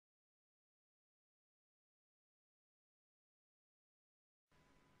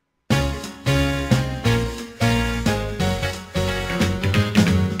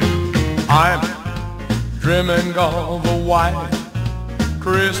dreaming of a white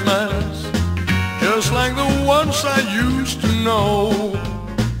Christmas, just like the ones I used to know,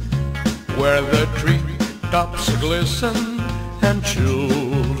 where the treetops glisten and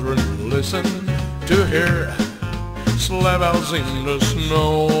children listen to hear sleigh bells in the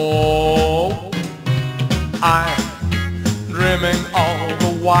snow. I'm dreaming of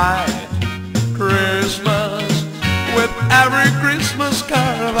a white Christmas with every Christmas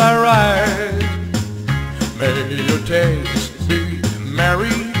card I write. May your days be merry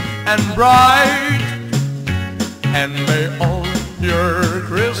and bright, and may all your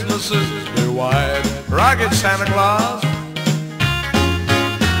Christmases be white. Rock it, Santa Claus.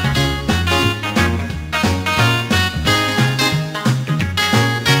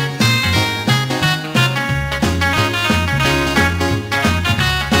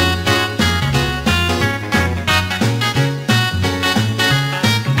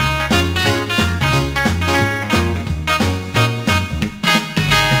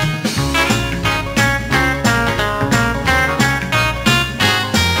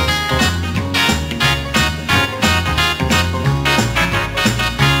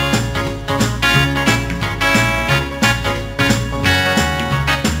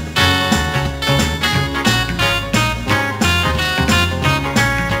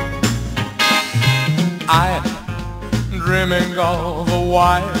 I'm dreaming of a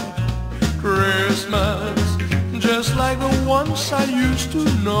white Christmas, just like the ones I used to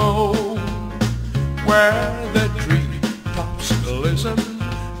know, where the treetops glisten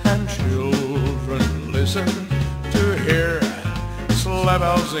and children listen to hear sleigh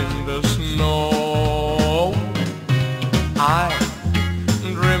bells in the snow. I'm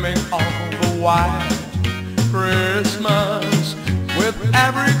dreaming of a white Christmas with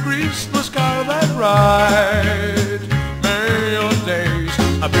every Christmas card I write.